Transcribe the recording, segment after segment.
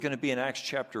Going to be in Acts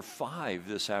chapter 5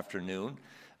 this afternoon.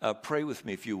 Pray with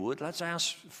me if you would. Let's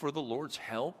ask for the Lord's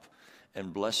help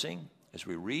and blessing as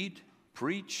we read,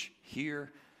 preach,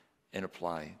 hear, and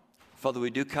apply. Father, we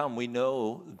do come. We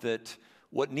know that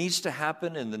what needs to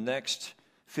happen in the next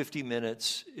 50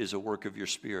 minutes is a work of your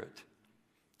Spirit.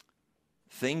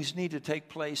 Things need to take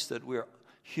place that we're,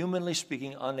 humanly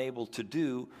speaking, unable to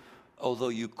do, although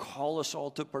you call us all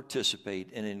to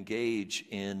participate and engage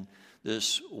in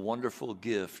this wonderful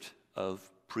gift of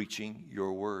preaching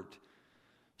your word.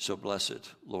 So bless it,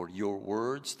 Lord. Your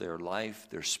words, their life,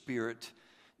 their spirit,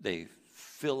 they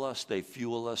fill us, they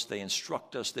fuel us, they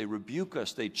instruct us, they rebuke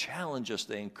us, they challenge us,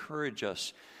 they encourage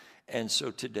us. And so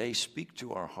today, speak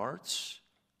to our hearts.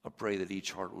 I pray that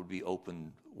each heart would be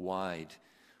open wide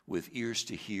with ears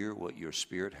to hear what your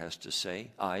Spirit has to say,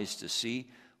 eyes to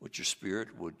see what your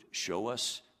Spirit would show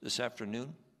us this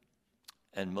afternoon.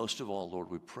 And most of all, Lord,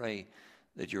 we pray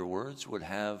that your words would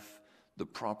have the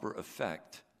proper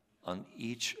effect on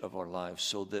each of our lives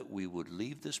so that we would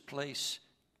leave this place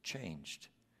changed,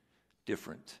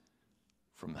 different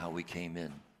from how we came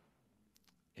in,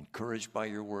 encouraged by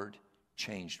your word,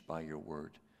 changed by your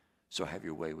word. So have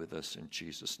your way with us in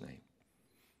Jesus' name.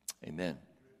 Amen.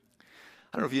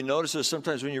 I don't know if you notice this,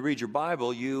 sometimes when you read your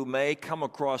Bible, you may come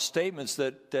across statements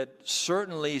that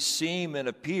certainly seem and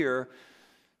appear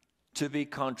to be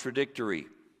contradictory.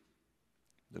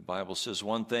 The Bible says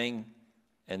one thing,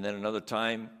 and then another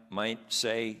time might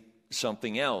say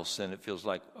something else, and it feels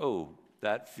like, oh,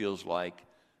 that feels like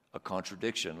a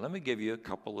contradiction. Let me give you a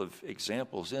couple of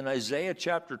examples. In Isaiah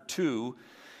chapter 2,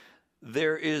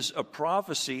 there is a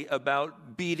prophecy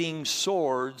about beating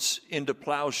swords into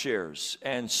plowshares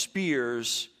and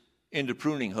spears into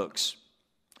pruning hooks.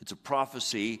 It's a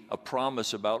prophecy, a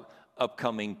promise about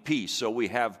upcoming peace. So we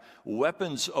have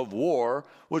weapons of war,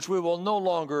 which we will no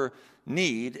longer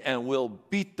need, and we'll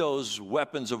beat those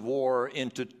weapons of war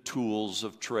into tools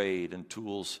of trade and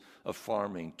tools of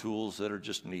farming, tools that are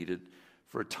just needed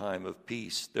for a time of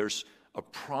peace. There's a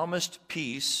promised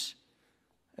peace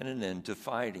and an end to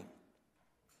fighting.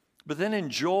 But then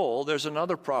in Joel, there's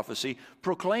another prophecy.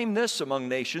 Proclaim this among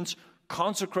nations,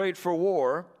 consecrate for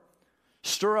war,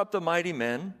 stir up the mighty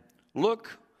men,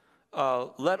 look,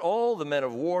 let all the men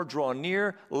of war draw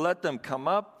near, let them come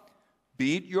up,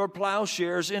 beat your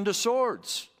plowshares into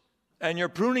swords, and your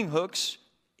pruning hooks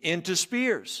into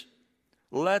spears.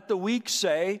 Let the weak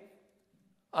say,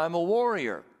 I'm a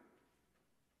warrior.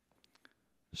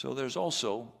 So there's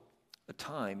also a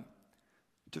time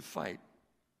to fight.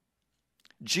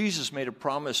 Jesus made a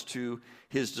promise to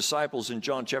his disciples in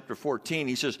John chapter 14.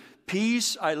 He says,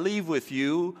 peace I leave with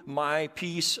you, my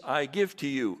peace I give to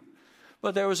you.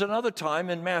 But there was another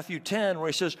time in Matthew 10 where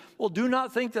he says, well, do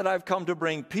not think that I've come to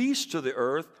bring peace to the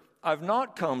earth. I've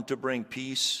not come to bring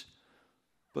peace,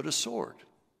 but a sword.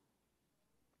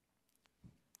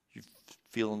 You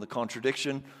feeling the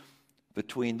contradiction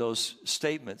between those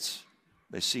statements?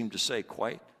 They seem to say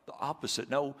quite the opposite.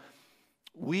 Now,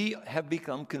 we have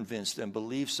become convinced and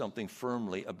believe something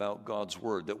firmly about God's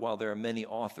word, that while there are many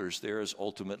authors, there is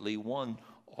ultimately one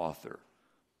author.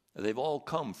 They've all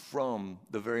come from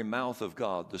the very mouth of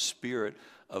God, the Spirit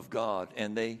of God,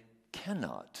 and they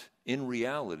cannot, in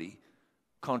reality,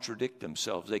 contradict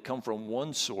themselves. They come from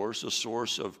one source, a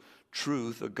source of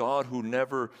truth, a God who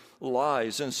never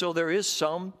lies. And so there is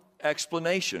some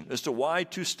explanation as to why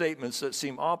two statements that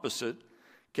seem opposite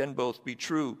can both be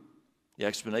true. The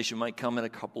explanation might come in a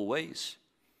couple ways.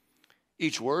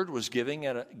 Each word was given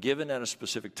at a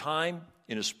specific time,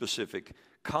 in a specific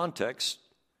context.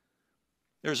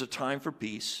 There's a time for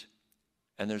peace,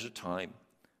 and there's a time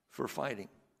for fighting.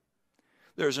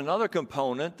 There's another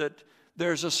component that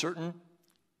there's a certain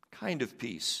kind of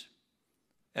peace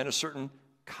and a certain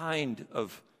kind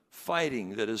of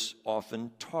fighting that is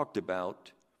often talked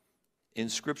about in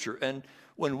Scripture. And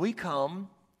when we come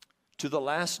to the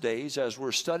last days, as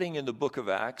we're studying in the book of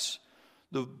Acts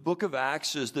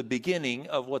is the beginning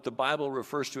of what the Bible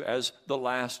refers to as the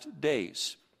last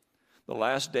days. The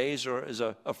last days is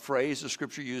a phrase the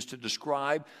Scripture used to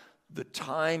describe the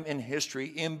time in history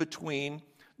in between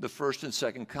the first and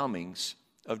second comings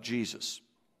of Jesus.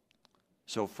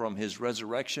 So from his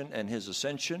resurrection and his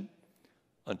ascension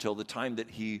until the time that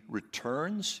he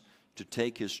returns to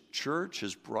take his church,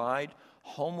 his bride,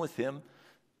 home with him,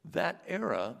 that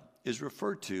era is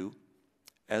referred to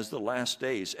as the last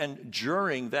days. And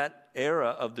during that era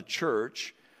of the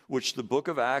church, which the book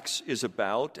of Acts is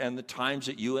about, and the times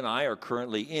that you and I are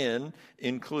currently in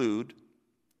include,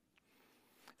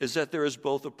 is that there is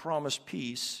both a promised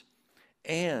peace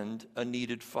and a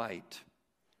needed fight.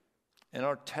 And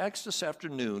our text this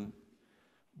afternoon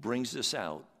brings this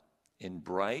out in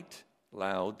bright,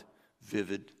 loud,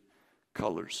 vivid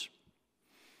colors.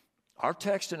 Our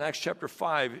text in Acts chapter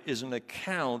 5 is an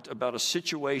account about a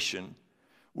situation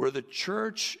where the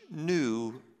church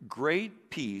knew great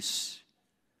peace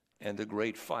and a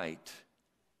great fight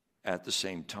at the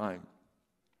same time.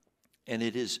 And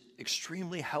it is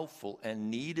extremely helpful and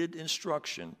needed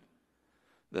instruction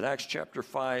that Acts chapter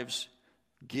 5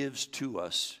 gives to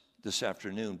us this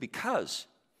afternoon. Because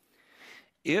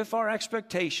if our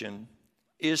expectation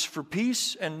is for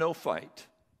peace and no fight,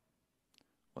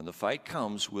 when the fight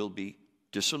comes, we'll be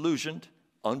disillusioned,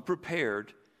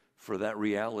 unprepared for that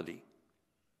reality.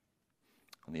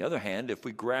 On the other hand, if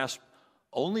we grasp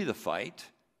only the fight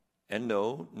and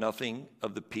know nothing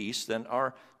of the peace, then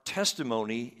our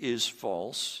testimony is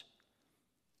false,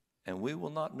 and we will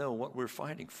not know what we're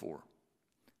fighting for.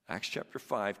 Acts chapter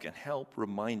 5 can help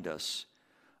remind us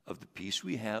of the peace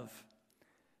we have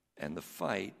and the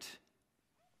fight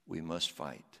we must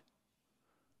fight.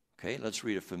 Okay, let's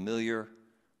read a familiar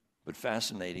but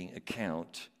fascinating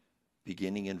account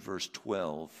beginning in verse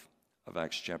 12 of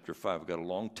Acts chapter 5. I've got a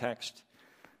long text.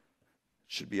 It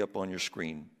should be up on your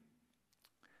screen.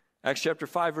 Acts chapter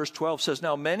 5 verse 12 says,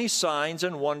 "Now many signs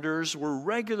and wonders were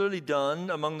regularly done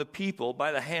among the people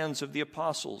by the hands of the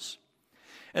apostles.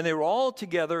 And they were all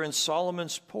together in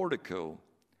Solomon's portico.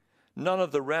 None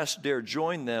of the rest dared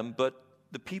join them, but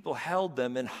the people held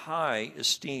them in high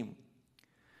esteem.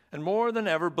 And more than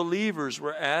ever, believers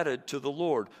were added to the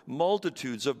Lord,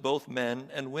 multitudes of both men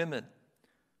and women,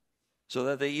 so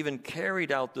that they even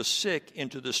carried out the sick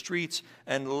into the streets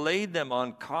and laid them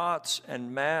on cots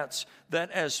and mats, that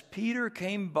as Peter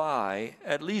came by,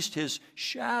 at least his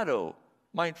shadow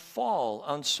might fall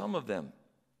on some of them.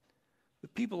 The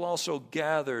people also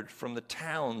gathered from the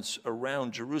towns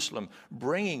around Jerusalem,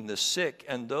 bringing the sick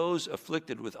and those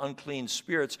afflicted with unclean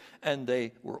spirits, and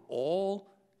they were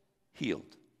all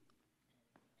healed.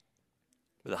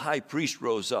 The high priest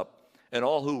rose up, and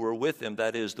all who were with him,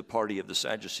 that is, the party of the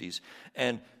Sadducees,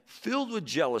 and filled with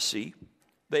jealousy,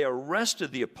 they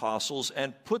arrested the apostles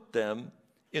and put them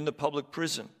in the public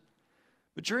prison.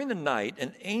 But during the night,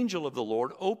 an angel of the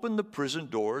Lord opened the prison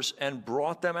doors and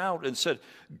brought them out and said,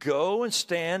 'Go and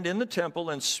stand in the temple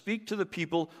and speak to the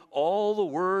people all the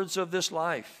words of this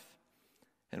life.'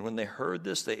 And when they heard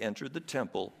this, they entered the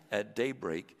temple at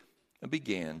daybreak and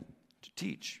began to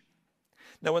teach.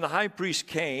 Now when the high priest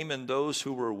came and those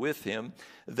who were with him,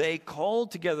 they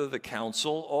called together the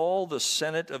council, all the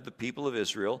senate of the people of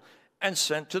Israel, and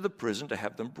sent to the prison to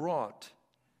have them brought.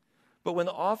 But when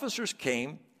the officers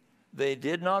came, they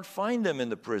did not find them in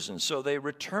the prison, so they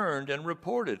returned and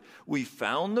reported, 'We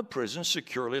found the prison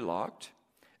securely locked,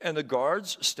 and the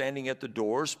guards standing at the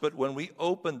doors, but when we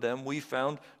opened them, we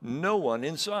found no one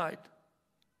inside.'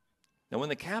 Now when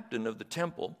the captain of the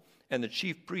temple and the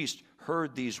chief priest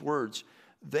heard these words,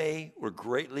 they were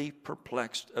greatly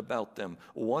perplexed about them,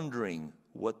 wondering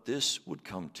what this would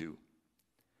come to.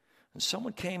 And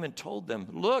someone came and told them,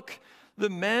 'Look, the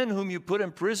men whom you put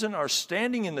in prison are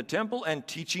standing in the temple and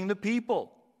teaching the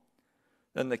people.'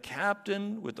 Then the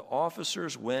captain with the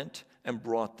officers went and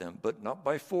brought them, but not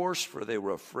by force, for they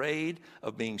were afraid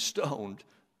of being stoned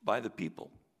by the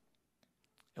people.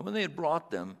 And when they had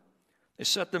brought them, they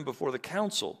set them before the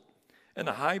council, and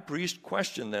the high priest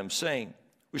questioned them, saying,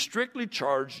 'We strictly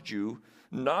charged you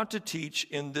not to teach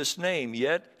in this name,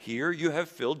 yet here you have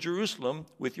filled Jerusalem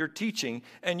with your teaching,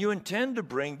 and you intend to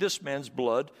bring this man's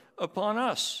blood upon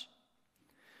us.'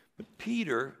 But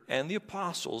Peter and the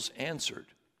apostles answered,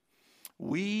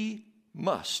 'We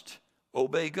must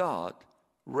obey God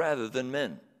rather than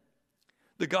men.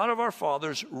 The God of our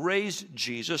fathers raised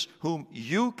Jesus, whom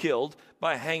you killed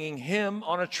by hanging him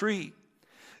on a tree.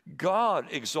 God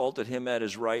exalted him at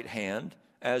his right hand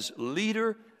as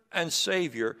leader and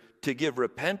Savior to give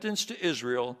repentance to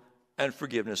Israel and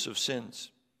forgiveness of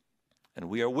sins. And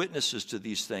we are witnesses to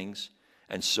these things,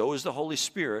 and so is the Holy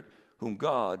Spirit, whom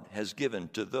God has given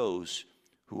to those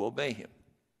who obey him.'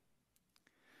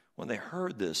 When they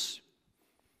heard this,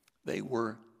 they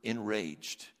were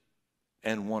enraged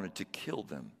and wanted to kill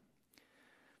them.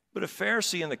 But a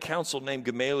Pharisee in the council named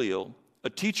Gamaliel, a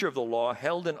teacher of the law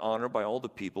held in honor by all the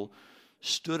people,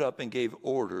 stood up and gave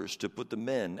orders to put the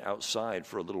men outside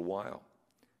for a little while.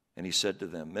 And he said to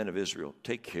them, 'Men of Israel,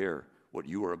 take care what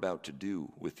you are about to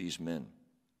do with these men.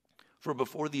 For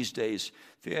before these days,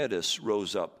 Theudas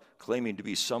rose up, claiming to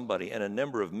be somebody, and a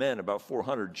number of men, about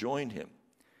 400, joined him.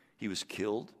 He was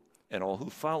killed, and all who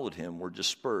followed him were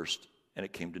dispersed, and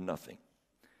it came to nothing.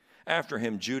 After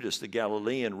him, Judas the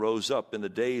Galilean rose up in the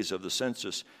days of the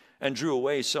census and drew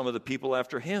away some of the people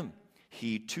after him.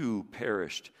 He too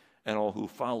perished, and all who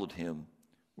followed him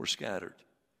were scattered.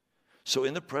 So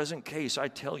in the present case, I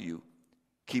tell you,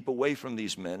 keep away from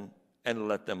these men and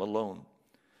let them alone.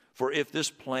 For if this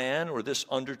plan or this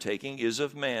undertaking is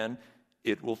of man,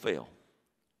 it will fail.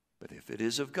 But if it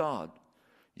is of God,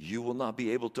 you will not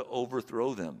be able to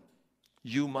overthrow them.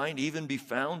 You might even be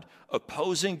found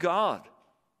opposing God.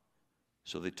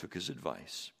 So they took his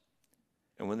advice.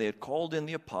 And when they had called in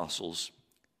the apostles,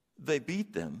 they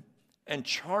beat them and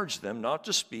charged them not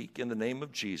to speak in the name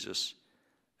of Jesus,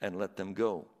 and let them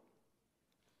go.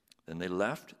 Then they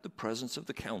left the presence of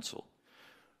the council,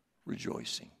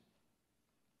 rejoicing.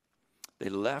 They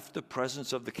left the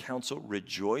presence of the council,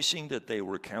 rejoicing that they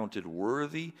were counted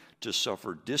worthy to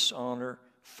suffer dishonor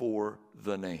for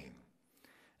the name.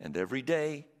 And every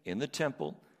day in the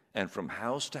temple and from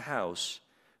house to house,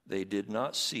 they did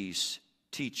not cease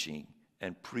teaching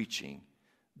and preaching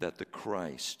that the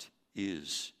Christ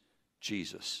is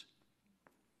Jesus.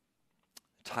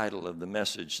 The title of the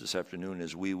message this afternoon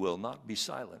is We Will Not Be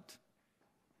Silent.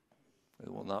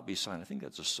 We will not be silent. I think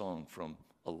that's a song from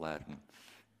Aladdin.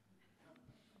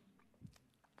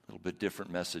 A little bit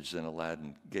different message than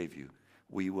Aladdin gave you.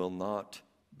 We will not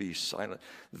be silent.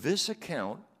 This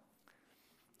account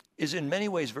is in many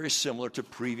ways very similar to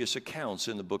previous accounts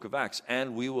in the book of Acts,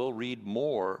 and we will read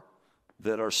more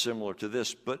that are similar to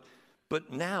this. But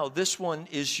now this one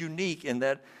is unique in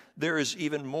that there is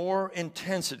even more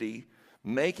intensity,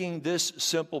 making this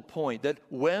simple point that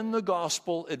when the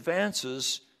gospel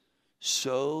advances,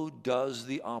 so does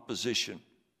the opposition.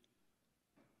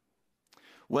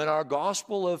 When our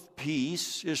gospel of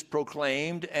peace is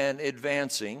proclaimed and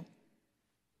advancing,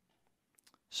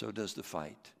 so does the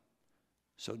fight.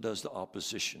 So does the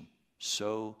opposition.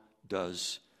 So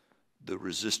does the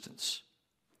resistance.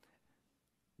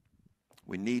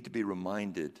 We need to be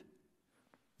reminded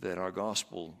that our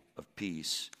gospel of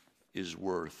peace is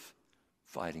worth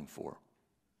fighting for.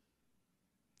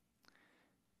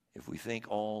 If we think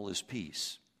all is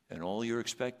peace and all you're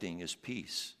expecting is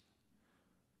peace,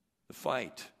 the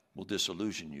fight will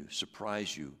disillusion you,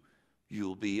 surprise you.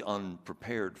 You'll be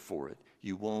unprepared for it.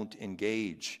 You won't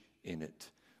engage in it.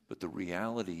 But the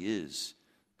reality is,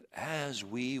 as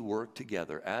we work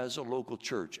together, as a local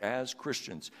church, as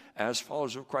Christians, as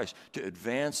followers of Christ, to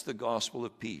advance the gospel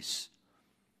of peace,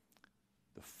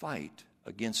 the fight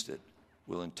against it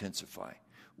will intensify.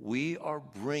 We are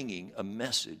bringing a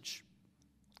message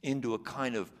into a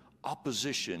kind of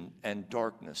opposition and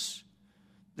darkness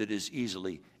that is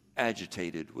easily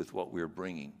agitated with what we're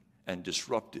bringing and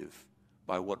disruptive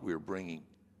by what we're bringing.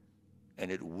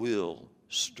 And it will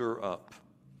stir up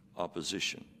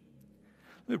opposition.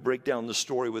 Let me break down the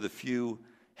story with a few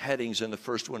headings, and the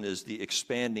first one is the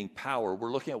expanding power.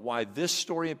 We're looking at why this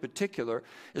story in particular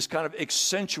is kind of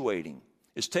accentuating.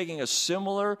 It's taking a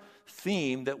similar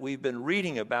theme that we've been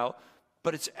reading about,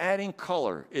 but it's adding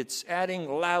color, it's adding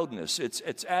loudness,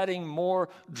 it's adding more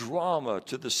drama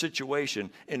to the situation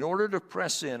in order to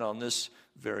press in on this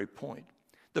very point.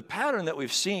 The pattern that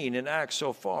we've seen in Acts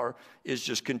so far is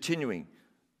just continuing.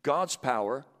 God's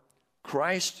power,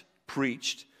 Christ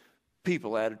preached,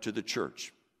 people added to the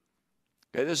church.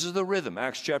 Okay, this is the rhythm,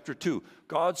 Acts chapter 2.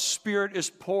 God's Spirit is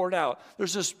poured out.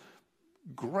 There's this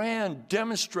grand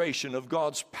demonstration of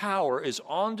God's power is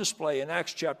on display in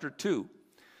Acts chapter 2.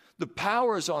 The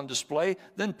power is on display.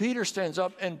 Then Peter stands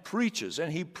up and preaches,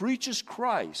 and he preaches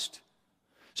Christ.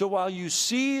 So while you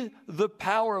see the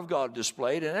power of God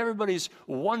displayed, and everybody's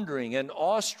wondering and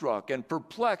awestruck and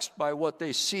perplexed by what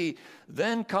they see,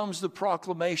 then comes the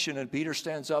proclamation, and Peter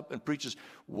stands up and preaches,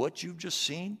 what you've just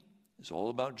seen is all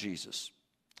about Jesus.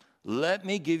 Let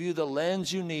me give you the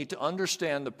lens you need to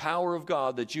understand the power of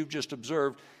God that you've just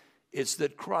observed. It's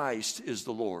that Christ is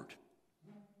the Lord.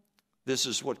 This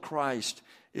is what Christ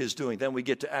is doing. Then we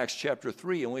get to Acts chapter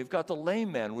 3, and we've got the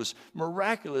lame man was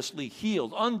miraculously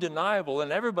healed, undeniable,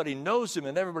 and everybody knows him,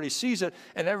 and everybody sees it,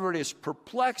 and everybody is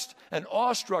perplexed and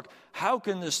awestruck. How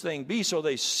can this thing be? So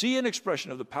they see an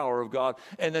expression of the power of God,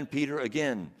 and then Peter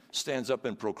again stands up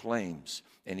and proclaims,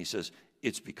 and he says,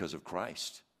 it's because of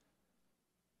Christ.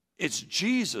 It's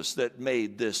Jesus that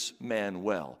made this man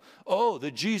well. Oh,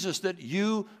 the Jesus that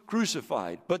you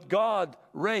crucified, but God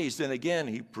raised. And again,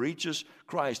 he preaches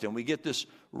Christ, and we get this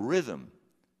rhythm.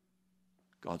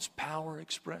 God's power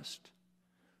expressed,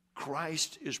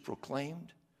 Christ is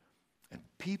proclaimed, and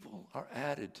people are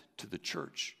added to the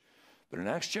church. But in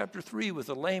Acts chapter 3 with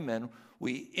the lame man,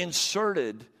 we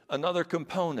inserted another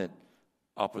component,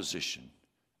 opposition,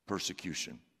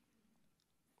 persecution.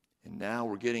 And now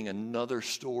we're getting another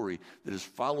story that is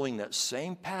following that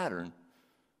same pattern,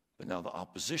 but now the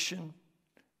opposition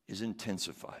is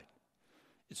intensified.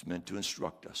 It's meant to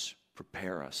instruct us,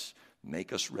 prepare us,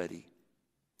 make us ready.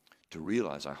 to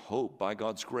realize, I hope, by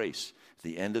God's grace, at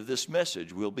the end of this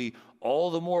message, we'll be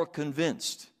all the more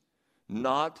convinced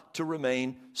not to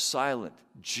remain silent.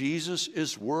 Jesus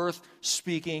is worth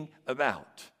speaking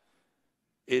about.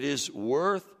 It is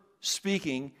worth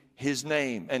speaking his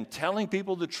name and telling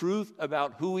people the truth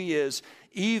about who he is,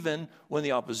 even when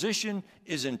the opposition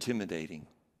is intimidating.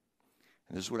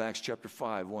 And this is what Acts chapter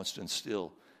 5 wants to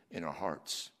instill in our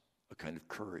hearts, a kind of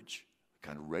courage, a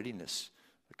kind of readiness,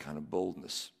 a kind of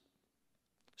boldness.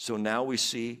 So now we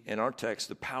see in our text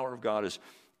the power of God is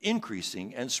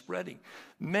increasing and spreading.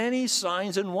 Many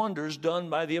signs and wonders done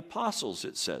by the apostles,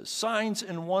 it says. Signs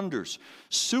and wonders,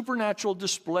 supernatural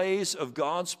displays of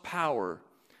God's power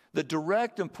that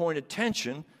direct and point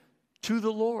attention to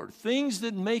the Lord. Things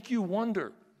that make you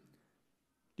wonder.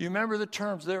 Do you remember the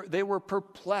terms? They were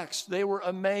perplexed. They were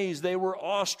amazed. They were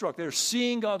awestruck. They're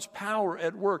seeing God's power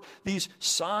at work. These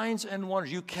signs and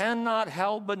wonders, you cannot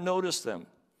help but notice them.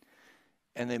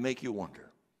 And they make you wonder.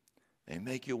 They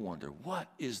make you wonder, what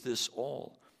is this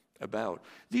all about?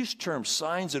 These terms,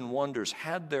 signs and wonders,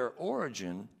 had their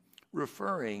origin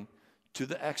referring to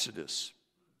the Exodus.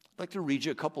 I'd like to read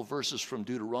you a couple verses from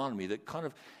Deuteronomy that kind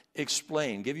of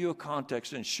explain, give you a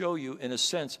context, and show you, in a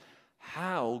sense,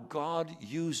 how God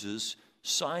uses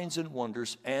signs and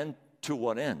wonders and to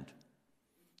what end.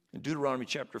 In Deuteronomy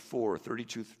chapter 4,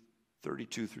 32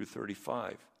 through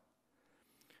 35.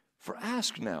 For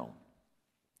ask now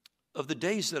of the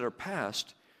days that are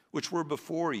past, which were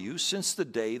before you, since the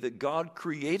day that God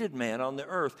created man on the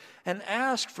earth, and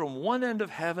ask from one end of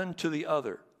heaven to the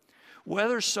other,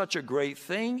 whether such a great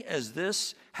thing as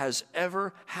this has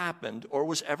ever happened or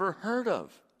was ever heard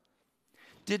of.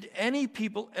 Did any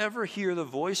people ever hear the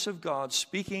voice of God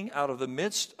speaking out of the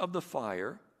midst of the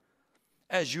fire,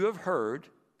 as you have heard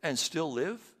and still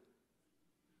live?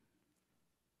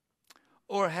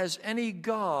 Or has any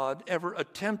God ever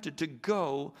attempted to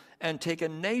go and take a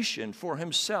nation for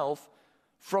himself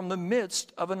from the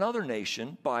midst of another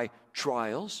nation by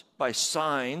trials, by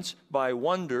signs, by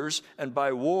wonders, and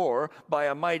by war, by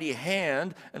a mighty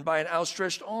hand, and by an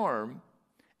outstretched arm,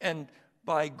 and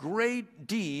by great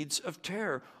deeds of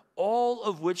terror, all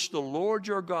of which the Lord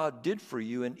your God did for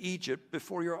you in Egypt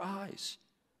before your eyes?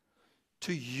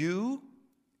 To you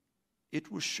it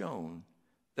was shown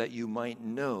that you might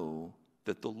know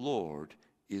that the Lord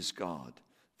is God.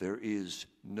 There is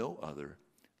no other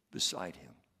beside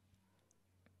him.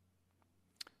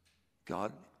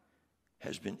 God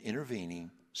has been intervening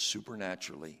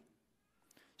supernaturally.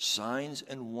 Signs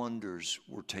and wonders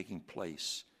were taking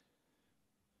place,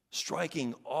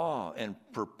 striking awe and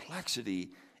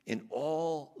perplexity in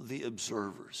all the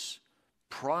observers,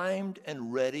 primed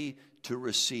and ready to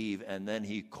receive. And then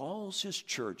he calls his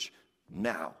church,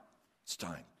 now it's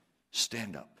time,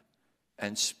 stand up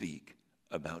and speak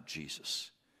about Jesus.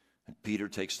 And Peter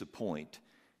takes the point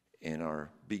in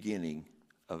our beginning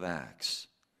of Acts.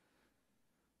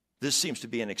 This seems to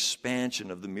be an expansion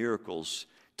of the miracles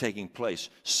taking place.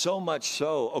 So much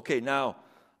so, okay, now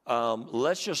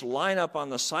let's just line up on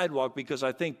the sidewalk because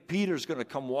I think Peter's going to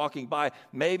come walking by.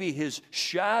 Maybe his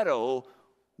shadow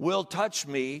will touch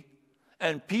me.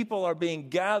 And people are being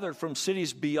gathered from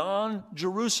cities beyond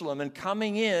Jerusalem and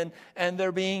coming in, and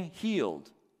they're being healed.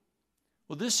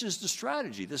 Well, this is the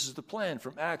strategy. This is the plan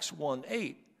from Acts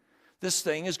 1:8. This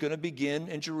thing is going to begin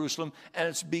in Jerusalem, and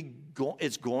it's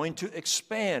going to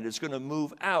expand. It's going to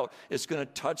move out. It's going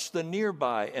to touch the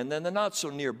nearby, and then the not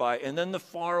so nearby, and then the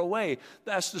far away.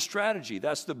 That's the strategy.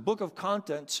 That's the book of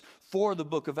contents for the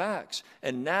book of Acts.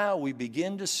 And now we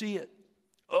begin to see it.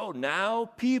 Oh, now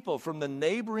people from the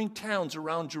neighboring towns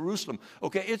around Jerusalem.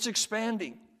 Okay, it's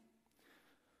expanding.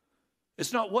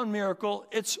 It's not one miracle.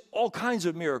 It's all kinds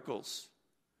of miracles.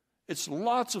 It's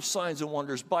lots of signs and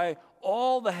wonders by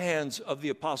all the hands of the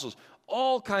apostles.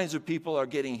 All kinds of people are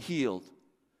getting healed.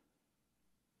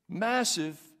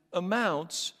 Massive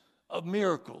amounts of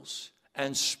miracles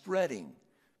and spreading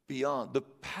beyond. The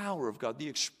power of God, the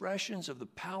expressions of the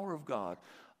power of God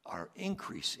are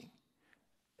increasing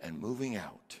and moving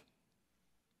out.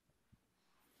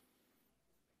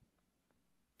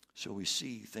 So we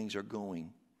see things are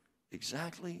going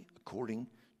exactly according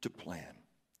to plan.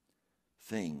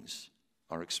 Things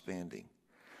are expanding.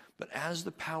 But as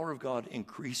the power of God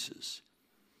increases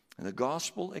and the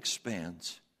gospel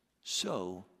expands,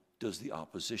 so does the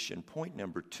opposition. Point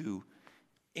number 2,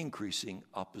 increasing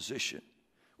opposition.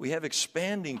 We have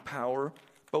expanding power,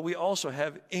 but we also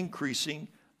have increasing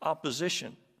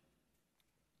opposition.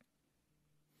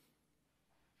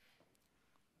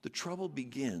 The trouble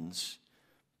begins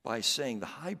by saying the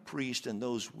high priest and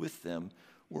those with them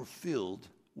were filled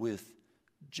with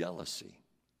jealousy,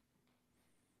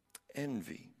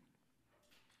 envy,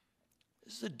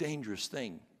 This is a dangerous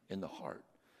thing in the heart.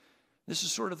 This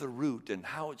is sort of the root and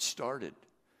how it started.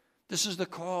 This is the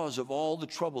cause of all the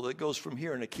trouble that goes from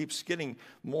here, and it keeps getting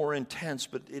more intense,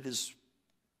 but it is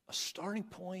a starting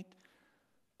point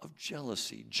of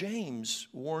jealousy. James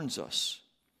warns us.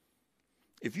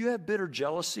 If you have bitter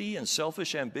jealousy and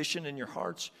selfish ambition in your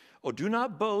hearts, do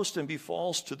not boast and be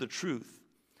false to the truth.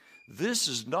 This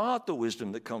is not the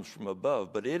wisdom that comes from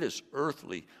above, but it is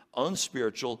earthly,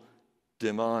 unspiritual,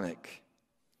 demonic.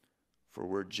 For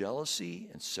where jealousy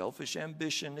and selfish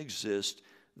ambition exist,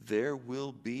 there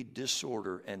will be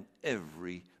disorder and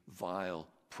every vile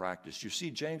practice. You see,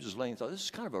 James is laying out, this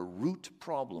is kind of a root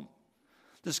problem.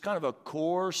 This is kind of a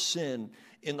core sin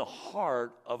in the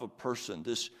heart of a person,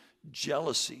 this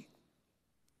jealousy.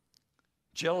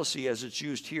 Jealousy, as it's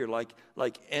used here,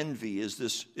 like envy, is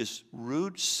this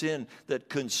root sin that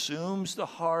consumes the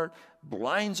heart,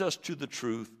 blinds us to the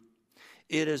truth.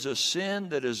 It is a sin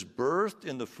that is birthed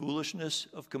in the foolishness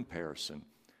of comparison.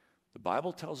 The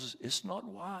Bible tells us it's not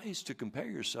wise to compare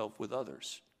yourself with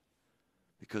others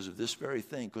because of this very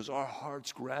thing, because our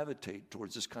hearts gravitate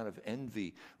towards this kind of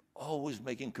envy, always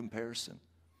making comparison.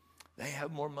 They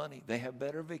have more money. They have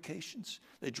better vacations.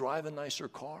 They drive a nicer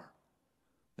car.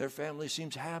 Their family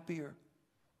seems happier.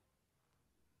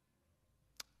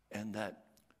 And that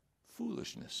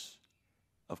foolishness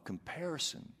of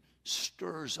comparison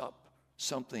stirs up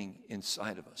something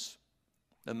inside of us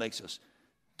that makes us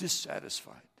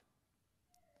dissatisfied.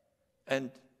 And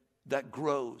that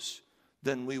grows.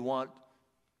 Then we want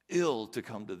ill to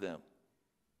come to them.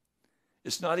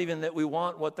 It's not even that we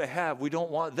want what they have. We don't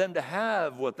want them to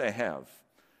have what they have.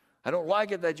 I don't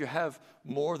like it that you have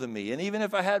more than me. And even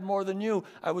if I had more than you,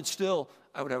 I would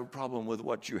have a problem with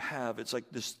what you have. It's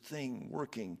like this thing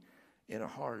working in our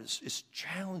heart. It's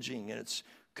challenging and it's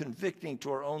convicting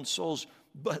to our own souls.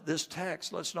 But this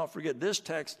text, let's not forget, this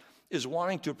text is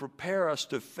wanting to prepare us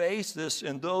to face this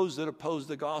in those that oppose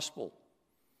the gospel.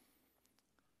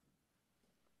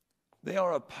 They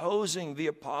are opposing the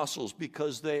apostles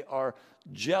because they are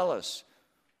jealous.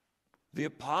 The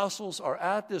apostles are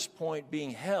at this point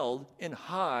being held in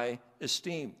high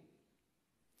esteem.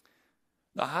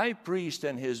 The high priest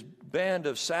and his band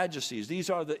of Sadducees, these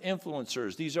are the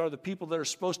influencers. These are the people that are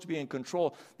supposed to be in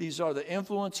control. These are the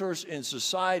influencers in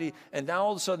society. And now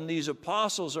all of a sudden these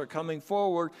apostles are coming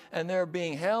forward and they're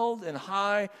being held in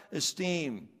high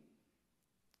esteem.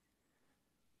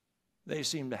 They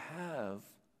seem to have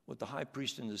what the high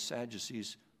priest and the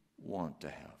Sadducees want to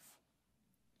have.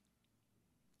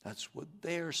 That's what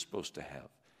they're supposed to have.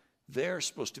 They're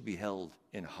supposed to be held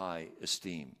in high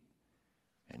esteem.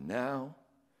 And now,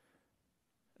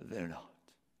 they're not.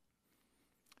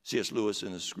 C.S. Lewis,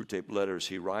 in the Screwtape Letters,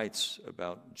 he writes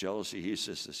about jealousy. He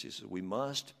says this, he says, we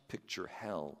must picture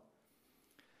hell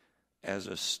as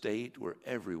a state where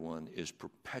everyone is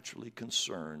perpetually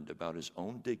concerned about his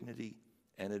own dignity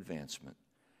and advancement,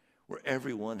 where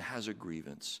everyone has a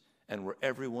grievance, and where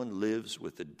everyone lives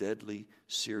with the deadly,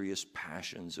 serious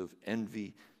passions of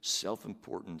envy,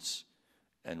 self-importance,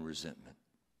 and resentment.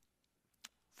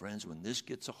 Friends, when this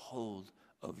gets a hold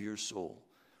of your soul,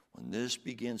 when this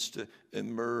begins to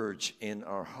emerge in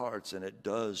our hearts, and it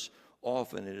does,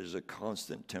 often it is a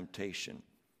constant temptation.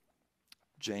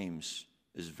 James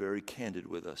is very candid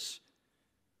with us.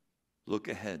 Look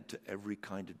ahead to every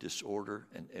kind of disorder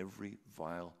and every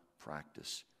vile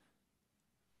practice.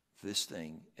 This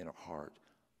thing in our heart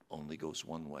only goes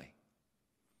one way.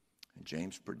 And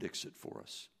James predicts it for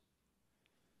us.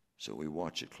 So we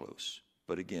watch it close.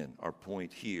 But again, our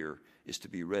point here is to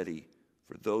be ready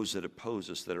for those that oppose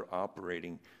us that are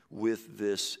operating with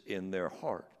this in their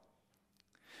heart.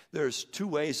 There's two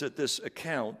ways that this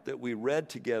account that we read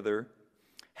together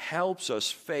helps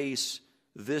us face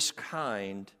this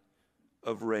kind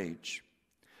of rage.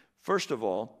 First of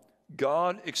all,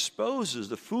 God exposes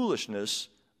the foolishness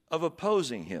of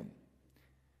opposing him.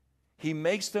 He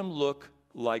makes them look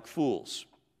like fools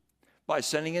by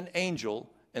sending an angel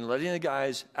and letting the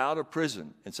guys out of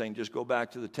prison and saying, just go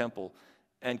back to the temple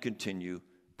and continue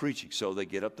preaching. So they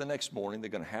get up the next morning, they're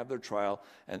going to have their trial,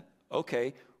 and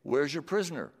okay, where's your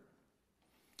prisoner?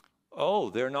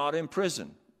 Oh, they're not in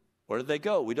prison. Where did they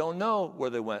go? We don't know where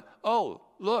they went. Oh,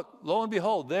 look, lo and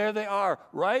behold, there they are,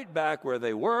 right back where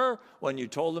they were when you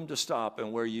told them to stop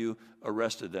and where you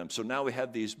arrested them. So now we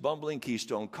have these bumbling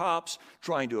Keystone cops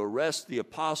trying to arrest the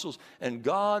apostles, and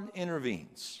God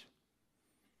intervenes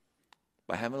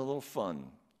by having a little fun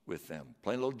with them,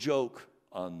 playing a little joke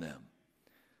on them,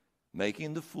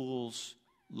 making the fools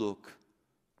look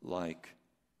like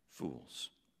fools.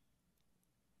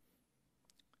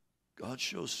 God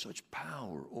shows such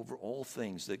power over all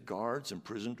things that guards and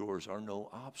prison doors are no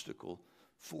obstacle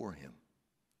for him.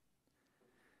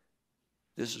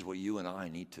 This is what you and I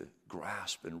need to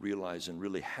grasp and realize and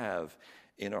really have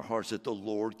in our hearts, that the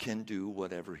Lord can do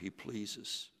whatever he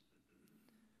pleases.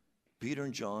 Peter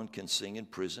and John can sing in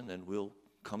prison, and we'll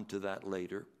come to that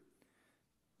later.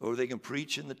 Or they can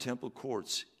preach in the temple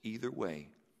courts. Either way,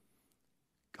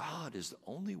 God is the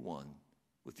only one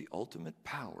with the ultimate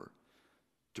power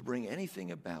to bring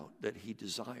anything about that he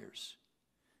desires.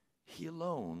 He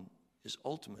alone is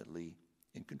ultimately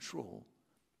in control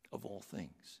of all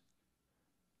things.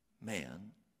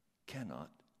 Man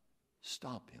cannot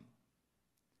stop him.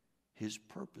 His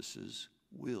purposes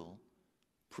will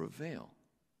prevail.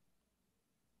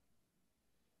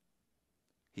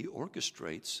 He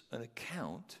orchestrates an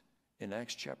account in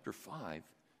Acts chapter 5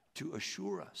 to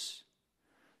assure us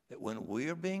that when we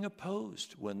are being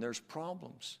opposed, when there's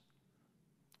problems,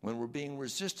 when we're being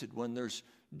resisted, when there's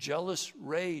jealous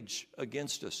rage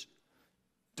against us,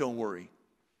 don't worry.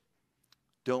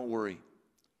 Don't worry.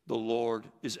 The Lord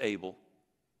is able.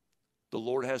 The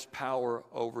Lord has power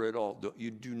over it all.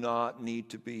 You do not need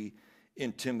to be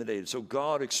intimidated. So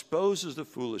God exposes the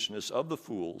foolishness of the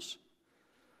fools.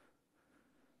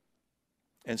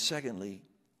 And secondly,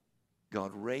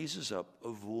 God raises up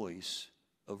a voice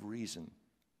of reason.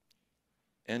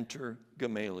 Enter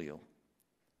Gamaliel,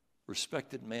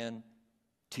 respected man,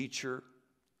 teacher,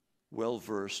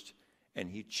 well-versed, and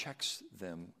he checks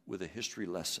them with a history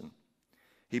lesson.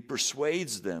 He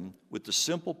persuades them with the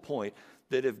simple point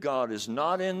that if God is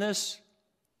not in this,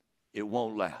 it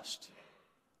won't last.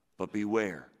 But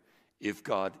beware, if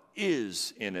God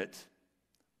is in it,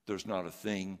 there's not a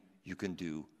thing you can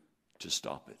do to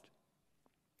stop it.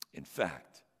 In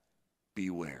fact,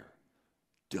 beware.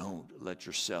 Don't let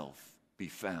yourself be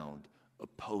found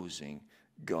opposing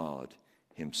God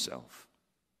himself.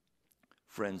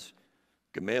 Friends,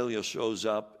 Gamaliel shows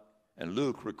up, and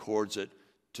Luke records it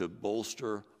to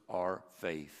bolster our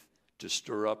faith, to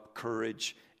stir up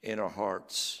courage in our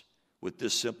hearts with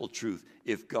this simple truth: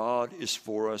 if God is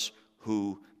for us,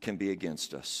 who can be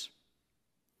against us?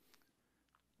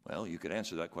 Well, you could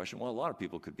answer that question. Well, a lot of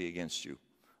people could be against you.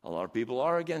 A lot of people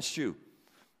are against you.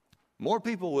 More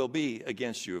people will be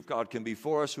against you. If God can be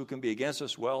for us, who can be against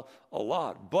us? Well, a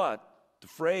lot. But the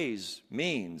phrase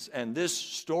means, and this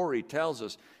story tells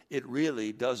us, it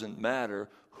really doesn't matter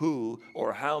who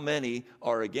or how many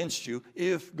are against you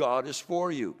if God is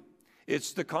for you.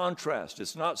 It's the contrast.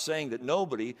 It's not saying that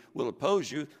nobody will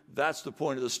oppose you. That's the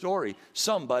point of the story.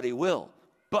 Somebody will.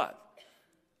 But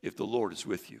if the Lord is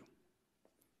with you,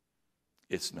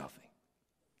 it's nothing.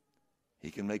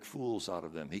 He can make fools out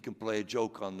of them. He can play a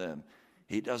joke on them.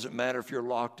 It doesn't matter if you're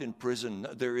locked in prison.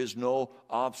 There is no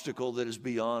obstacle that is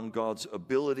beyond God's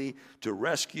ability to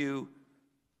rescue,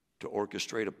 to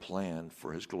orchestrate a plan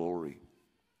for his glory.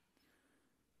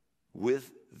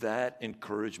 With that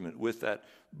encouragement, with that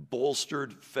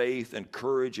bolstered faith and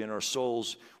courage in our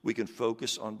souls, we can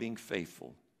focus on being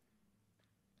faithful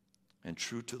and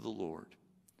true to the Lord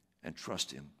and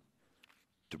trust him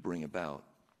to bring about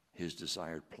his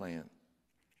desired plan.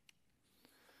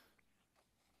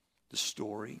 The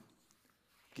story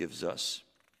gives us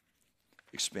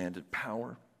expanded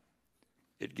power.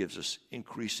 It gives us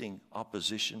increasing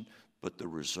opposition, but the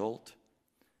result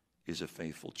is a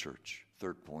faithful church.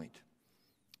 Third point,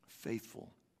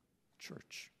 faithful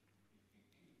church.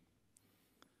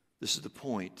 This is the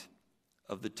point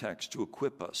of the text, to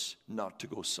equip us not to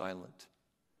go silent,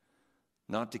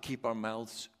 not to keep our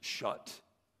mouths shut,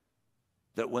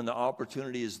 that when the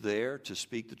opportunity is there to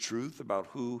speak the truth about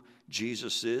who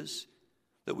Jesus is,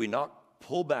 that we not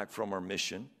pull back from our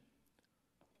mission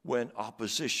when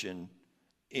opposition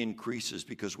increases,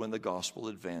 because when the gospel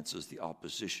advances, the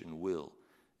opposition will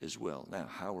as well. Now,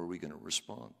 how are we going to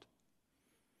respond?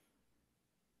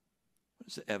 What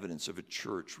is the evidence of a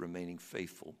church remaining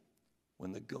faithful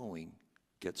when the going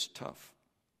gets tough?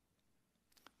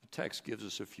 The text gives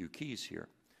us a few keys here.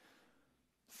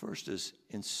 First is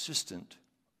insistent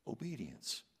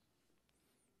obedience.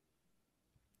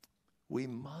 We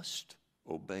must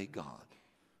obey God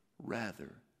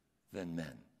rather than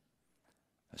men.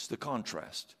 That's the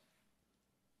contrast.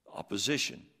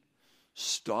 Opposition.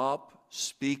 Stop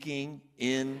speaking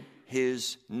in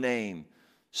his name.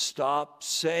 Stop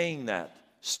saying that.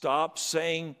 Stop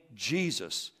saying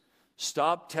Jesus.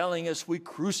 Stop telling us we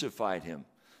crucified him.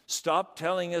 Stop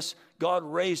telling us God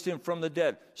raised him from the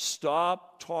dead.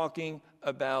 Stop talking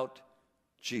about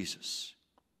Jesus.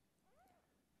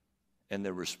 And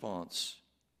the response,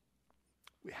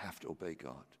 we have to obey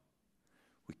God.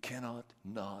 We cannot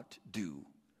not do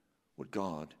what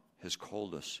God has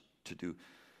called us to do.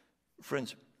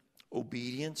 Friends,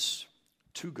 obedience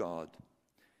to God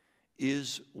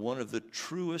is one of the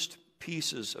truest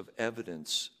pieces of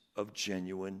evidence of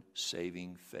genuine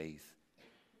saving faith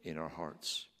in our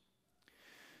hearts.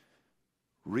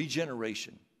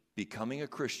 Regeneration, becoming a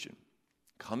Christian,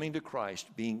 coming to Christ,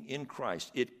 being in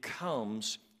Christ, it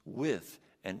comes with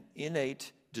an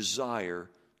innate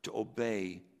desire to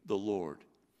obey the Lord.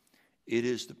 It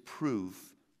is the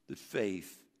proof that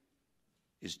faith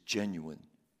is genuine,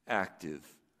 active,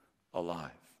 alive.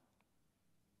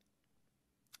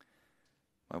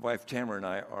 My wife Tamara and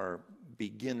I are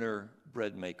beginner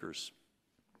bread makers,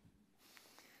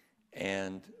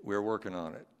 and we're working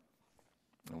on it.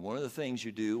 And one of the things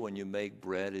you do when you make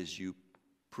bread is you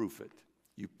proof it.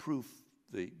 You proof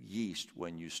the yeast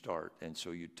when you start. And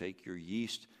so you take your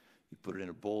yeast, you put it in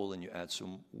a bowl, and you add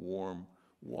some warm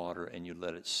water, and you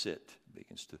let it sit. It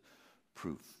begins to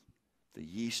proof. The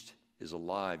yeast is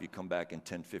alive. You come back in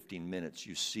 10, 15 minutes.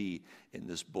 You see in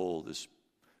this bowl this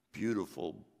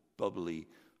beautiful, bubbly,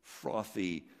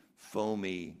 frothy,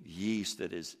 foamy yeast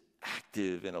that is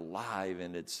active and alive,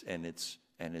 and it's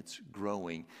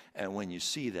growing. And when you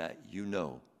see that, you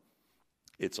know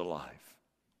it's alive.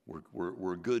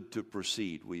 We're good to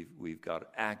proceed. We've got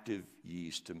active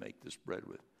yeast to make this bread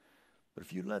with. But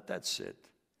if you let that sit,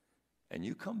 and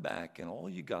you come back, and all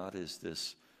you got is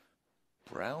this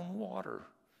brown water,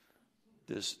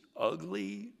 this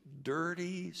ugly,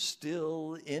 dirty,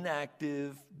 still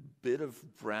inactive bit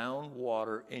of brown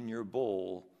water in your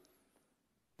bowl,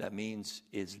 that means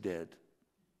it's dead.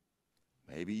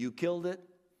 Maybe you killed it.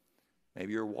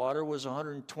 Maybe your water was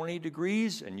 120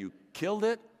 degrees and you killed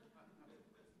it.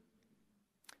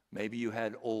 Maybe you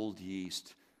had old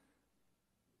yeast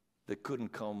that couldn't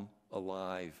come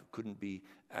alive, couldn't be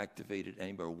activated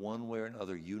anymore. One way or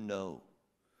another, you know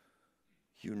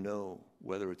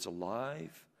whether it's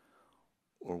alive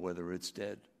or whether it's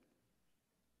dead.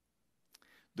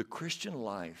 The Christian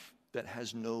life that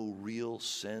has no real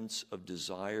sense of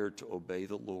desire to obey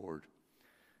the Lord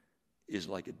is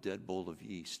like a dead bowl of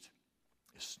yeast.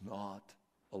 It's not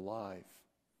alive.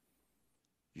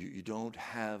 You don't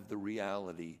have the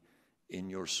reality in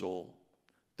your soul.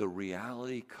 The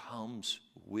reality comes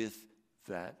with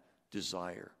that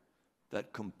desire,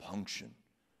 that compunction,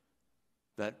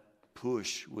 that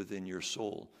push within your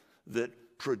soul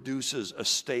that produces a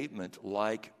statement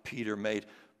like Peter made,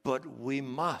 but we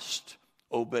must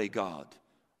obey God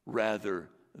rather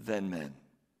than men.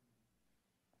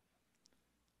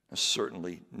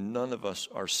 Certainly, none of us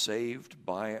are saved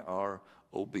by our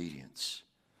obedience.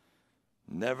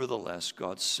 Nevertheless,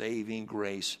 God's saving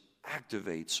grace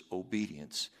activates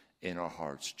obedience in our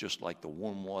hearts, just like the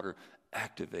warm water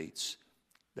activates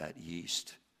that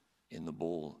yeast in the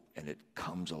bowl, and it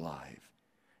comes alive,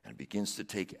 and it begins to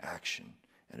take action,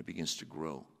 and it begins to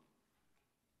grow.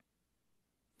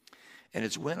 And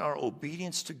it's when our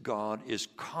obedience to God is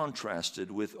contrasted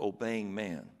with obeying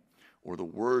man, or the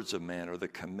words of man, or the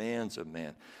commands of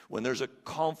man, when there's a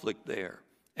conflict there,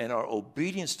 and our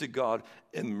obedience to God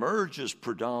emerges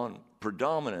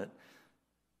predominant,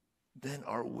 then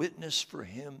our witness for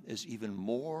him is even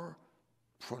more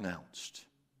pronounced.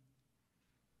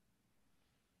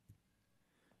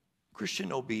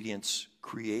 Christian obedience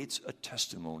creates a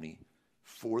testimony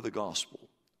for the gospel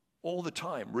all the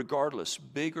time, regardless,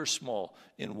 big or small,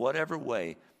 in whatever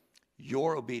way.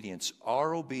 Your obedience,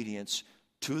 our obedience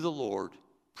to the Lord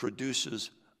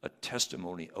produces a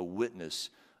testimony, a witness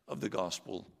of the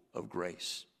gospel of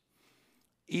grace.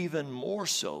 Even more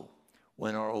so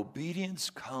when our obedience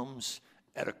comes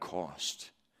at a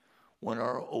cost, when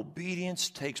our obedience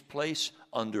takes place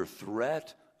under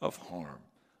threat of harm,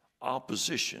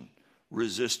 opposition,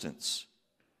 resistance,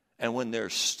 and when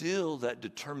there's still that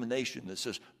determination that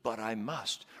says, but I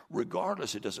must,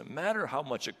 regardless, it doesn't matter how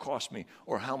much it costs me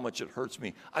or how much it hurts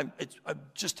me. I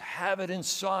just have it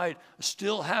inside. I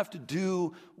still have to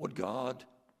do what God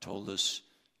told us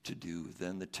to do.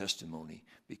 Then the testimony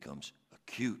becomes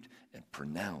acute and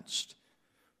pronounced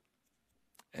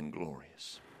and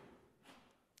glorious.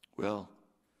 Well,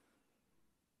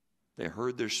 they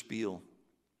heard their spiel.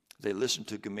 They listened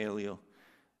to Gamaliel.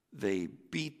 They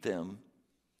beat them,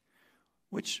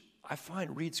 which I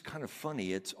find reads kind of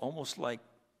funny. It's almost like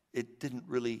it didn't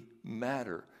really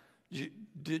matter.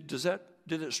 Did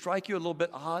it strike you a little bit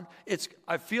odd?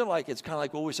 I feel like it's kind of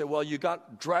like what we say, well, you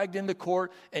got dragged into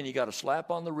court and you got a slap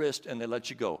on the wrist and they let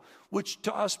you go, which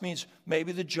to us means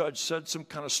maybe the judge said some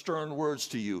kind of stern words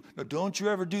to you. Now, don't you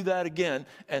ever do that again,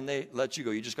 and they let you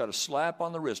go. You just got a slap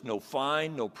on the wrist. No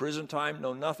fine, no prison time,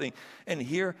 no nothing. And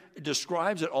here it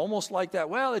describes it almost like that.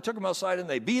 Well, they took him outside and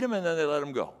they beat him and then they let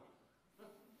him go.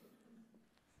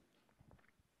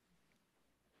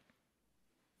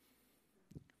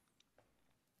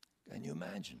 Can you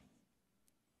imagine?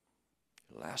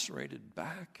 Lacerated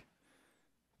back,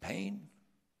 pain,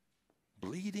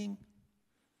 bleeding,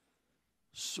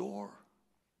 sore,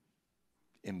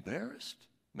 embarrassed,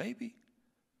 maybe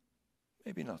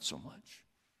not so much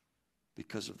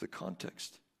because of the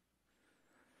context.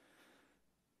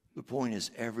 The point is,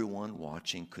 everyone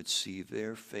watching could see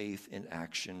their faith in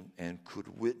action and could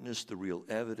witness the real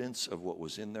evidence of what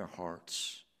was in their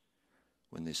hearts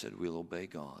when they said, we'll obey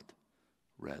God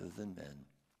rather than men,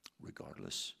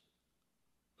 regardless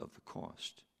of the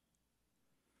cost.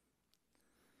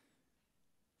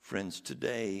 Friends,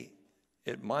 today,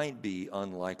 it might be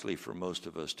unlikely for most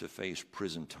of us to face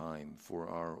prison time for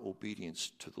our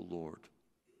obedience to the Lord.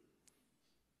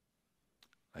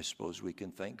 I suppose we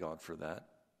can thank God for that.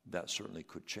 That certainly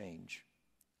could change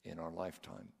in our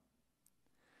lifetime.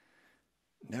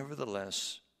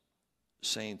 Nevertheless,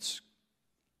 saints,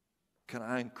 can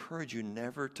I encourage you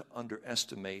never to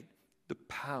underestimate the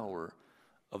power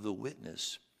of the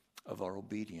witness of our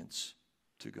obedience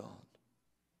to God.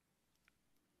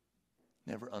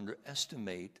 Never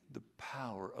underestimate the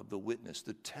power of the witness,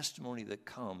 the testimony that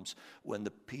comes when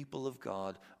the people of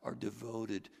God are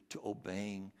devoted to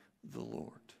obeying the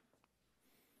Lord.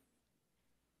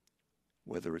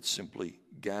 Whether it's simply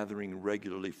gathering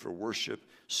regularly for worship,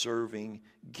 serving,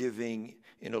 giving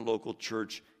in a local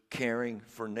church, caring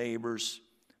for neighbors,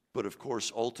 but of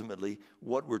course, ultimately,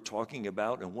 what we're talking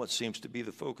about and what seems to be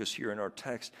the focus here in our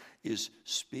text is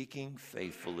speaking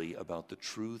faithfully about the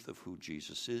truth of who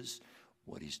Jesus is,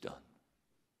 what he's done.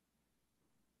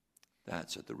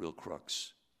 That's at the real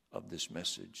crux of this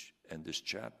message and this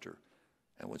chapter,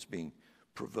 and what's being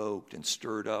provoked and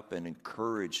stirred up and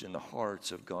encouraged in the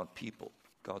hearts of God's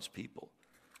people.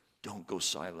 Don't go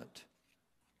silent.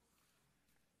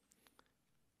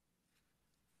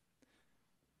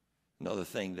 Another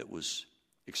thing that was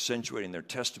accentuating their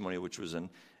testimony, which was an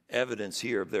evidence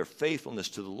here of their faithfulness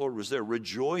to the Lord, was their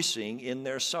rejoicing in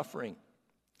their suffering.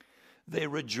 They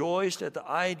rejoiced at the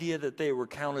idea that they were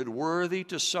counted worthy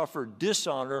to suffer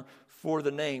dishonor for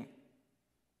the name.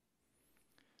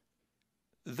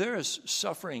 There is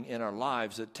suffering in our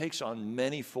lives that takes on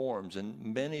many forms,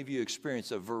 and many of you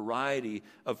experience a variety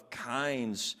of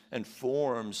kinds and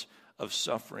forms of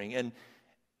suffering.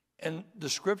 And the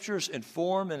scriptures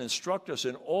inform and instruct us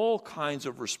in all kinds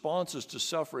of responses to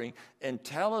suffering and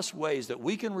tell us ways that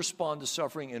we can respond to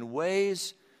suffering in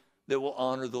ways that will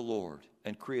honor the Lord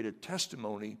and create a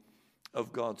testimony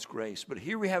of God's grace. But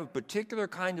here we have a particular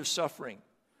kind of suffering.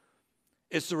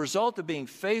 It's the result of being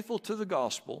faithful to the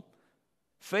gospel,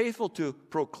 faithful to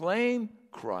proclaim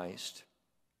Christ.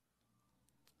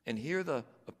 And here the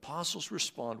apostles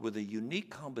respond with a unique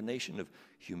combination of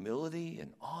humility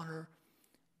and honor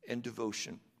and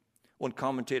devotion. One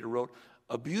commentator wrote,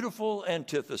 a beautiful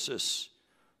antithesis,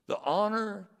 the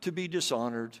honor to be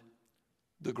dishonored,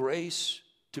 the grace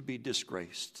to be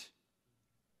disgraced.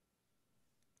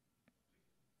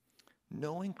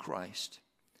 Knowing Christ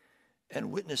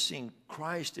and witnessing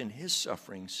Christ in his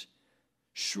sufferings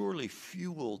surely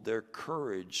fueled their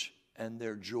courage and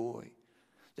their joy.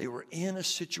 They were in a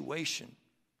situation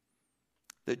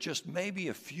that just maybe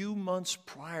a few months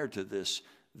prior to this,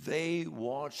 they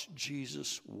watched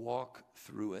Jesus walk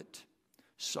through it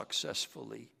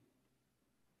successfully.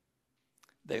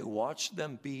 They watched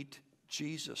them beat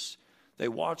Jesus. They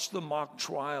watched the mock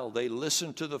trial. They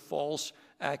listened to the false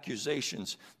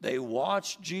accusations. They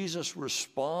watched Jesus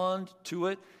respond to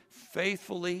it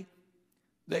faithfully.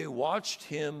 They watched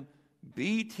him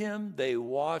beat him. They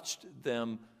watched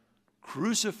them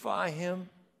crucify him.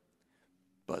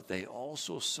 But they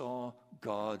also saw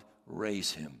God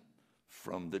raise him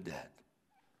from the dead.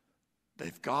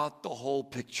 They've got the whole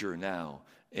picture now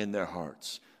in their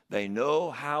hearts. They know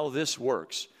how this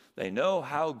works. They know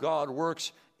how God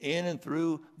works in and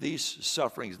through these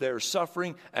sufferings. There's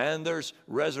suffering and there's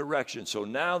resurrection. So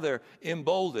now they're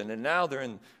emboldened, and now they're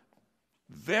in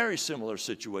very similar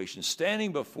situations,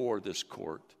 standing before this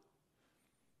court.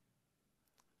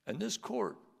 And this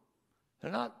court,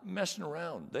 they're not messing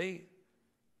around. They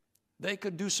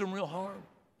could do some real harm.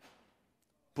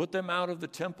 Put them out of the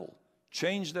temple,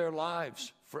 change their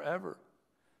lives forever,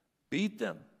 beat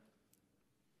them,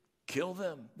 kill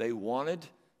them. They wanted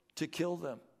to kill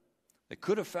them. They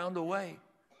could have found a way.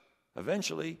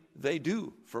 Eventually, they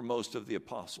do for most of the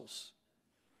apostles.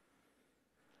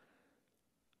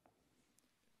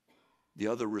 The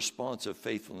other response of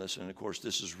faithfulness, and of course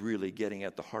this is really getting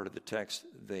at the heart of the text,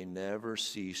 they never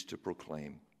cease to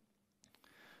proclaim.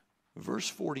 Verse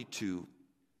 42,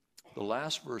 the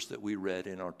last verse that we read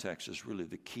in our text, is really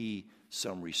the key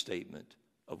summary statement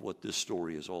of what this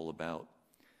story is all about.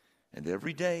 And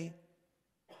every day,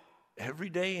 every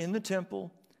day in the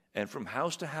temple and from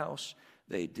house to house,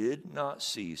 they did not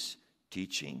cease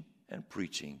teaching and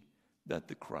preaching that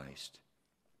the Christ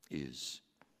is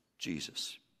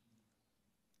Jesus.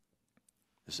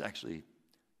 This is actually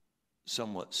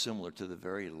somewhat similar to the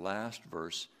very last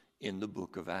verse in the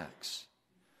book of Acts.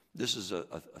 This is a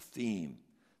theme.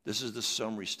 This is the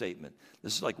summary statement.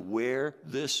 This is like where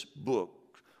this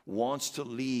book wants to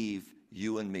leave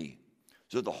you and me.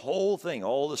 So the whole thing,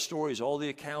 all the stories, all the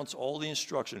accounts, all the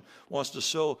instruction wants to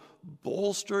so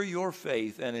bolster your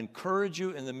faith and encourage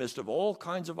you in the midst of all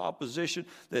kinds of opposition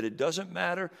that it doesn't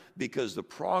matter, because the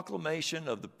proclamation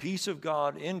of the peace of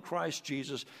God in Christ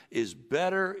Jesus is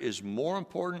better, is more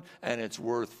important, and it's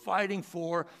worth fighting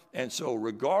for. And so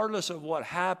regardless of what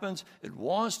happens, it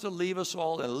wants to leave us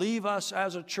all and leave us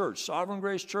as a church, Sovereign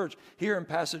Grace Church here in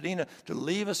Pasadena, to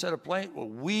leave us at a place where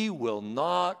we will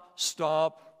not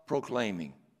stop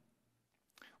proclaiming.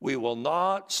 We will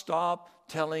not stop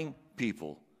telling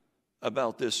people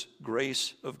about this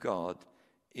grace of God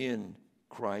in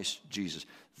Christ Jesus.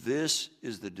 This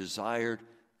is the desired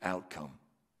outcome,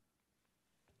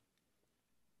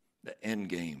 the end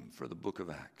game for the book of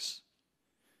Acts.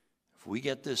 If we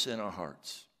get this in our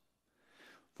hearts,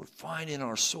 if we find in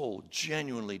our soul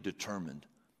genuinely determined,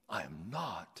 I am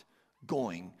not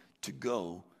going to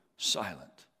go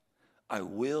silent. I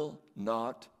will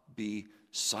not be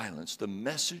silenced. The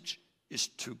message is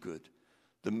too good.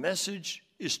 The message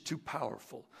is too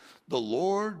powerful. The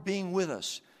Lord being with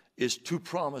us is too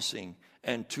promising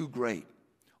and too great.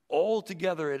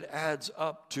 Altogether, it adds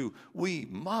up to we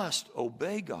must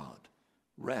obey God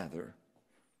rather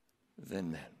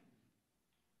than men.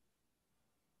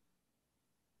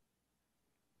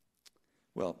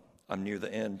 Well, I'm near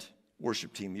the end.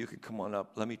 Worship team, you can come on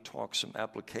up. Let me talk some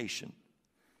application.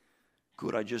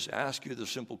 Could I just ask you the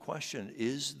simple question,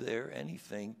 is there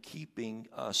anything keeping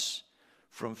us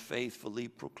from faithfully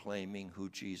proclaiming who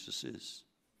Jesus is?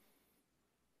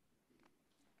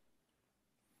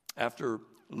 After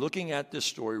looking at this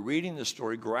story, reading the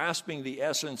story, grasping the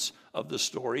essence of the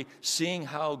story, seeing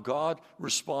how God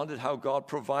responded, how God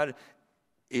provided,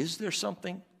 is there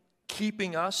something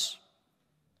keeping us?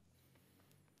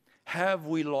 Have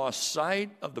we lost sight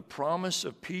of the promise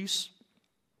of peace?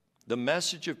 The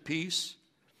message of peace,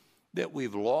 that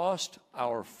we've lost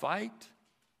our fight?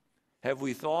 Have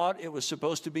we thought it was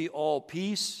supposed to be all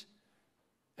peace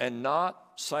and not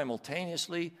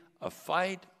simultaneously a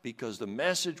fight, because the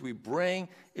message we bring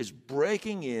is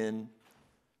breaking in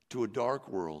to a dark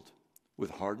world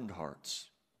with hardened hearts?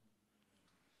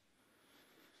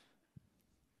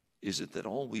 Is it that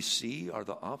all we see are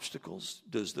the obstacles?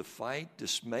 Does the fight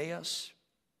dismay us?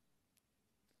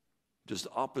 Does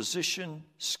the opposition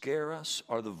scare us?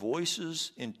 Are the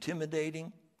voices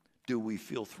intimidating? Do we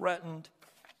feel threatened?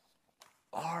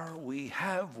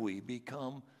 Have we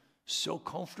become so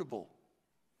comfortable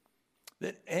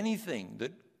that anything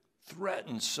that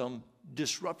threatens some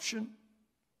disruption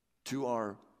to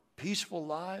our peaceful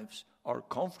lives, our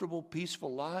comfortable,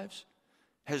 peaceful lives,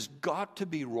 has got to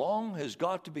be wrong, has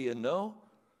got to be a no?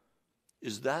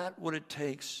 Is that what it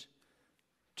takes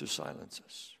to silence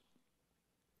us?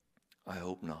 I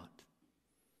hope not.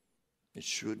 It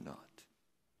should not.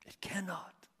 It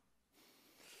cannot.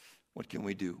 What can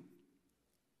we do?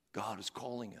 God is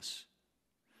calling us.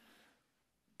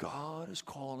 God is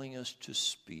calling us to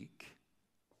speak.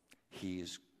 He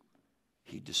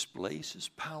displays his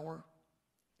power,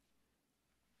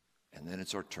 and then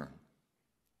it's our turn.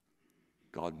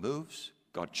 God moves.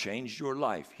 God changed your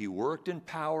life. He worked in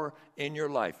power in your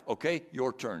life. Okay,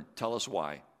 your turn. Tell us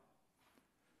why.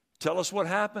 Tell us what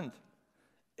happened.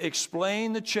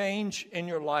 Explain the change in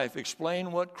your life.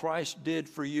 Explain what Christ did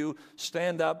for you.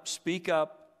 Stand up, speak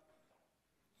up.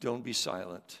 Don't be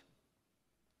silent.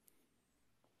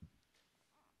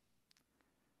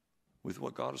 With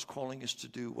what God is calling us to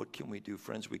do, what can we do?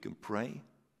 Friends, we can pray.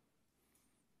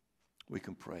 We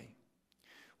can pray.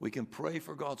 We can pray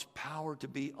for God's power to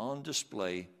be on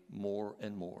display more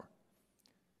and more.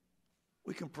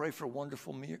 We can pray for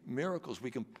wonderful miracles. We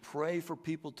can pray for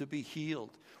people to be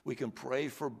healed. We can pray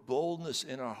for boldness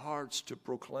in our hearts to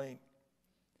proclaim,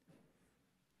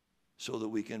 so that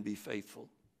we can be faithful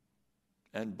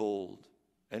and bold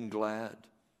and glad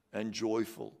and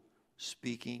joyful,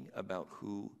 speaking about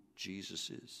who Jesus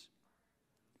is.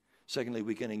 Secondly,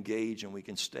 we can engage and we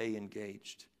can stay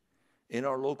engaged. In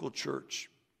our local church,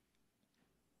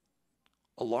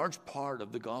 a large part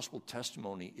of the gospel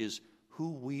testimony is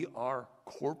who we are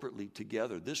corporately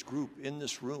together, this group in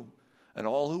this room, and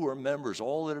all who are members,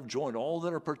 all that have joined, all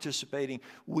that are participating.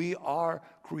 We are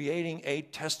creating a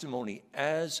testimony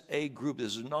as a group.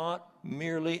 This is not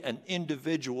merely an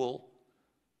individual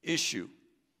issue.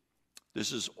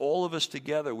 This is all of us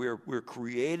together. We're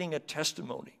creating a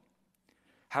testimony.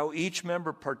 How each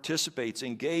member participates,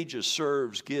 engages,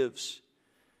 serves, gives.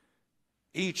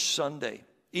 Each Sunday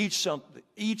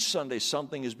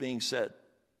something is being said.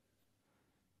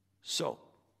 So,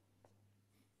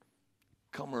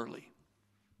 come early.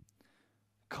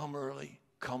 Come early.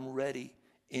 Come ready.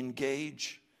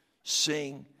 Engage.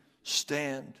 Sing.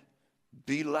 Stand.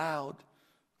 Be loud.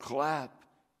 Clap.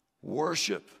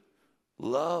 Worship.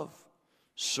 Love.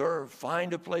 Serve.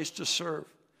 Find a place to serve.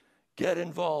 Get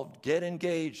involved. Get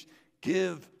engaged.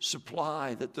 Give,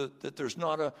 supply, that there's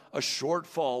not a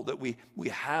shortfall, that we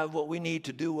have what we need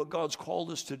to do what God's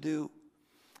called us to do.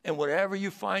 And whatever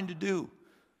you find to do,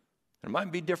 it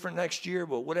might be different next year,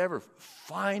 but whatever,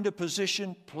 find a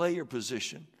position, play your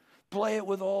position. Play it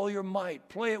with all your might.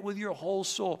 Play it with your whole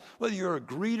soul. Whether you're a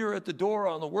greeter at the door,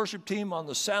 on the worship team, on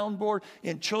the soundboard,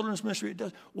 in children's ministry,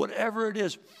 whatever it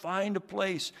is, find a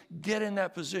place, get in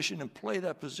that position, and play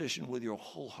that position with your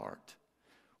whole heart.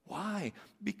 Why?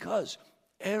 Because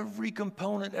every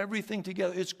component, everything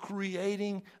together, it's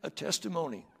creating a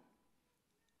testimony.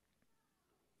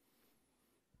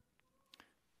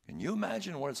 Can you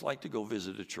imagine what it's like to go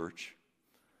visit a church?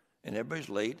 And everybody's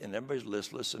late, and everybody's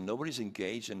listless, and nobody's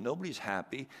engaged, and nobody's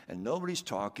happy, and nobody's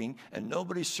talking, and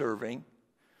nobody's serving.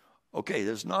 Okay,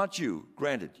 that's not you.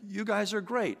 Granted, you guys are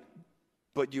great,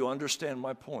 but you understand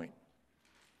my point.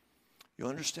 You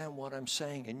understand what I'm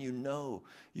saying, and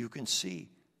you can see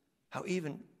how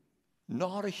even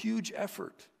not a huge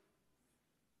effort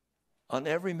on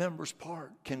every member's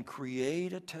part can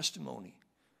create a testimony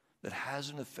that has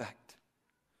an effect.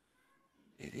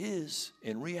 It is,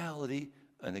 in reality,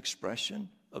 an expression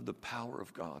of the power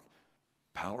of God.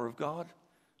 Power of God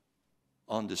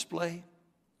on display.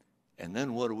 And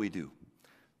then what do?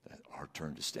 That's our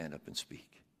turn to stand up and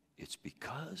speak. It's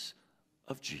because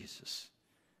of Jesus.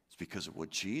 It's because of what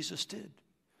Jesus did.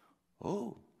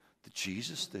 Oh, the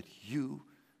Jesus that you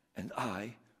and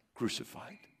I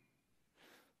crucified.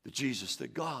 The Jesus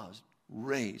that God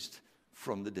raised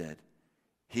from the dead.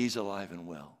 He's alive and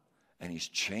well. And he's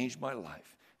changed my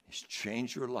life. He's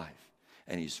changed your life.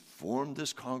 And he's formed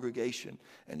this congregation.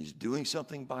 And he's doing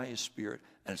something by his Spirit.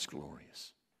 And it's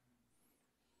glorious.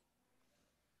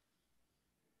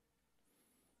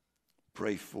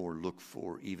 Pray for, look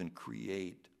for, even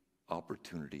create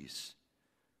opportunities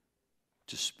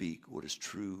to speak what is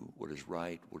true, what is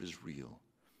right, what is real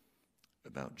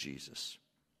about Jesus.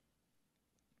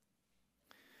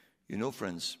 You know,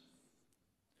 friends,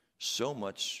 so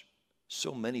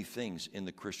many things in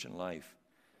the Christian life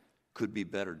could be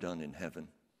better done in heaven.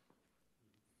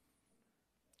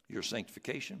 Your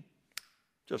sanctification,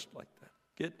 just like that.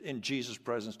 Get in Jesus'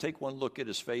 presence. Take one look at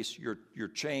his face. You're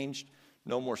changed.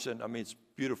 No more sin. I mean, it's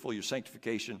beautiful. Your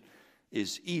sanctification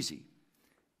is easy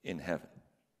in heaven.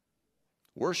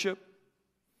 Worship,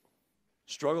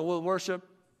 struggle with worship,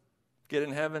 get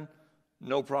in heaven,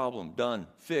 no problem, done,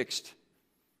 fixed.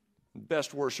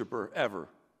 Best worshiper ever.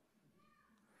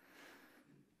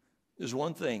 There's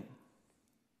one thing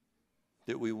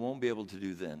that we won't be able to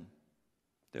do then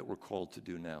that we're called to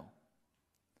do now.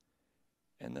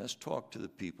 And that's talk to the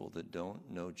people that don't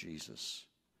know Jesus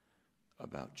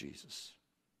about Jesus.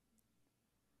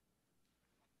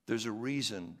 There's a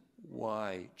reason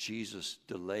why Jesus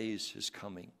delays his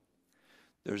coming.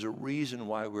 There's a reason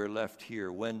why we're left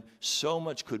here when so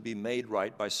much could be made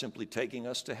right by simply taking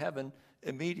us to heaven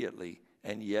immediately,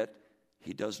 and yet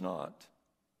he does not.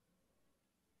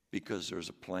 Because there's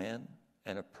a plan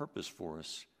and a purpose for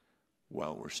us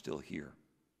while we're still here.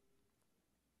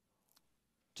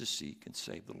 To seek and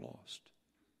save the lost.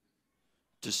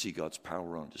 To see God's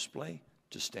power on display,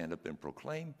 to stand up and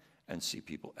proclaim, and see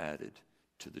people added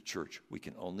to the church. We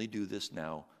can only do this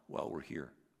now while we're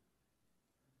here.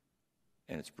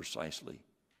 And it's precisely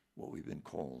what we've been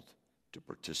called to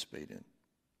participate in.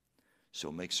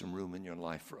 So make some room in your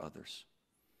life for others.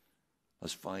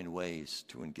 Let's find ways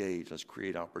to engage. Let's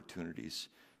create opportunities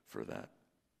for that.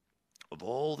 Of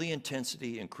all the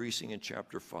intensity increasing in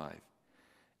chapter 5,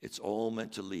 it's all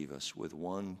meant to leave us with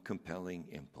one compelling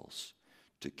impulse: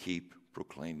 to keep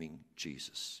proclaiming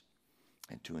Jesus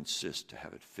and to insist, to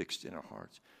have it fixed in our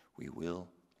hearts. We will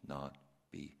not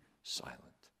be silent.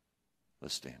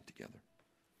 Let's stand together.